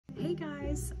Hey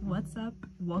guys, what's up?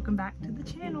 Welcome back to the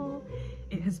channel.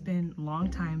 It has been a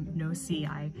long time no see.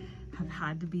 I have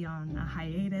had to be on a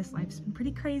hiatus. Life's been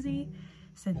pretty crazy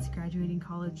since graduating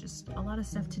college, just a lot of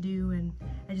stuff to do, and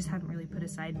I just haven't really put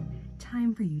aside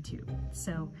time for YouTube.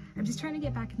 So I'm just trying to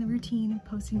get back in the routine of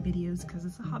posting videos because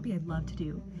it's a hobby I'd love to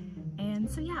do. And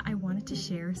so yeah, I wanted to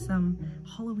share some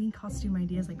Halloween costume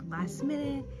ideas like last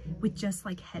minute with just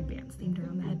like headbands themed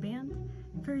around the headband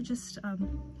for just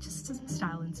some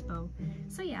style inspo.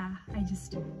 So yeah, I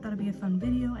just thought it'd be a fun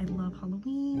video. I love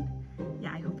Halloween.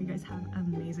 Yeah, I hope you guys have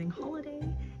an amazing holiday.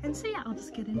 And so yeah, I'll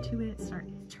just get into it, start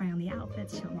trying on the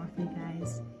outfits, show them off for you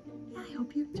guys. Yeah, I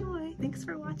hope you enjoy. Thanks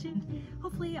for watching.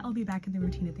 Hopefully I'll be back in the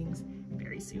routine of things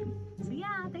very soon. So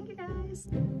yeah, thank you guys.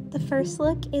 The first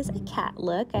look is a cat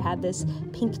look. I have this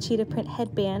pink cheetah print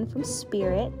headband from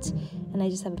Spirit, and I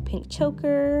just have a pink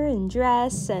choker and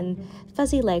dress and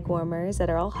fuzzy leg warmers that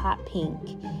are all hot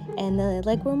pink. And the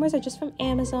leg warmers are just from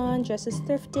Amazon, dress is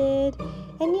thrifted.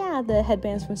 And yeah, the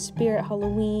headband's from Spirit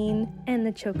Halloween, and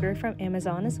the choker from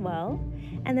Amazon as well.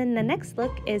 And then the next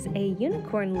look is a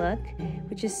unicorn look,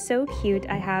 which is so cute.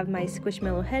 I have my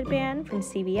Squishmallow headband from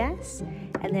CVS,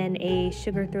 and then a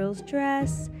Sugar Thrills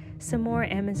dress, some more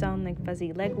Amazon like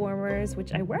fuzzy leg warmers,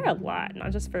 which I wear a lot,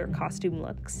 not just for costume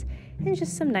looks, and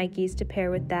just some Nikes to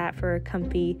pair with that for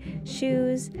comfy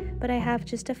shoes. But I have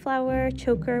just a flower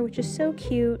choker, which is so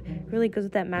cute, really goes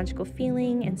with that magical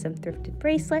feeling, and some thrifted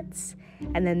bracelets.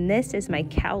 And then this is my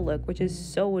cow look, which is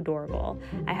so adorable.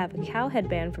 I have a cow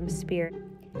headband from Spirit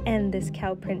and this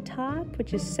cow print top,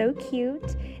 which is so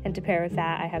cute, and to pair with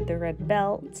that I have the red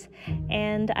belt.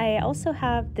 And I also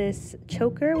have this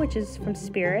choker, which is from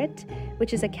Spirit,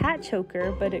 which is a cat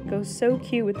choker, but it goes so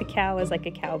cute with the cow as like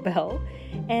a cowbell.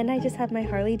 And I just have my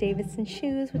Harley Davidson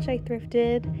shoes, which I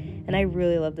thrifted, and I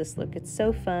really love this look. It's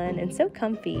so fun and so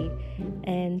comfy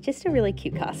and just a really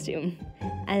cute costume.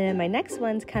 And then my next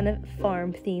one's kind of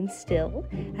farm themed still.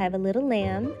 I have a little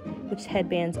lamb, which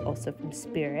headband's also from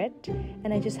Spirit.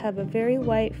 And I just have a very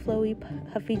white, flowy,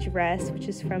 puffy dress, which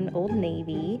is from Old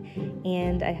Navy.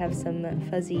 And I have some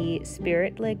fuzzy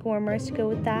Spirit leg warmers to go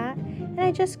with that. And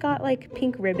I just got like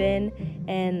pink ribbon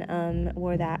and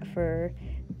wore that for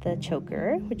the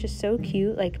choker, which is so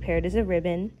cute, like paired as a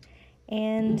ribbon.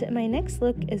 And my next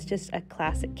look is just a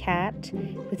classic cat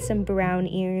with some brown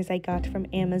ears I got from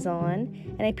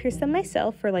Amazon, and I pierced them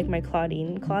myself for like my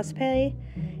Claudine cosplay.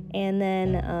 And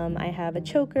then I have a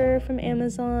choker from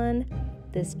Amazon.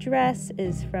 This dress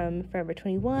is from Forever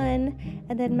 21,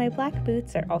 and then my black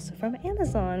boots are also from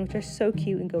Amazon, which are so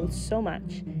cute and go so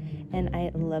much. And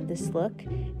I love this look.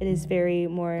 It is very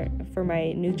more for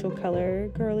my neutral color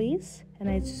girlies, and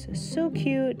it's so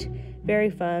cute, very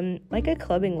fun, like a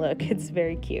clubbing look. It's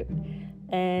very cute.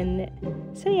 And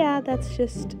so yeah, that's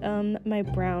just my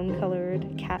brown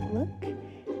colored cat look.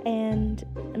 And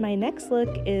my next look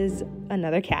is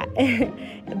another cat,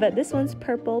 but this one's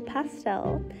purple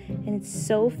pastel, and it's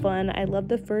so fun. I love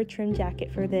the fur trim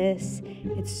jacket for this.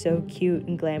 It's so cute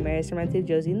and glamorous. Reminds me of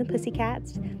Josie and the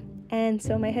Pussycats. And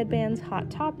so my headband's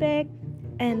Hot Topic,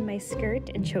 and my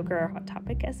skirt and choker are Hot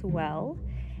Topic as well.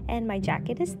 And my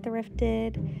jacket is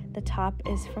thrifted. The top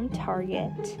is from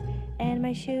Target. And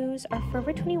my shoes are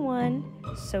Forever 21.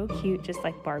 So cute, just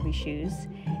like Barbie shoes.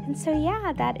 And so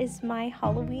yeah, that is my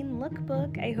Halloween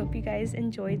lookbook. I hope you guys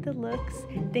enjoyed the looks.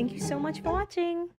 Thank you so much for watching.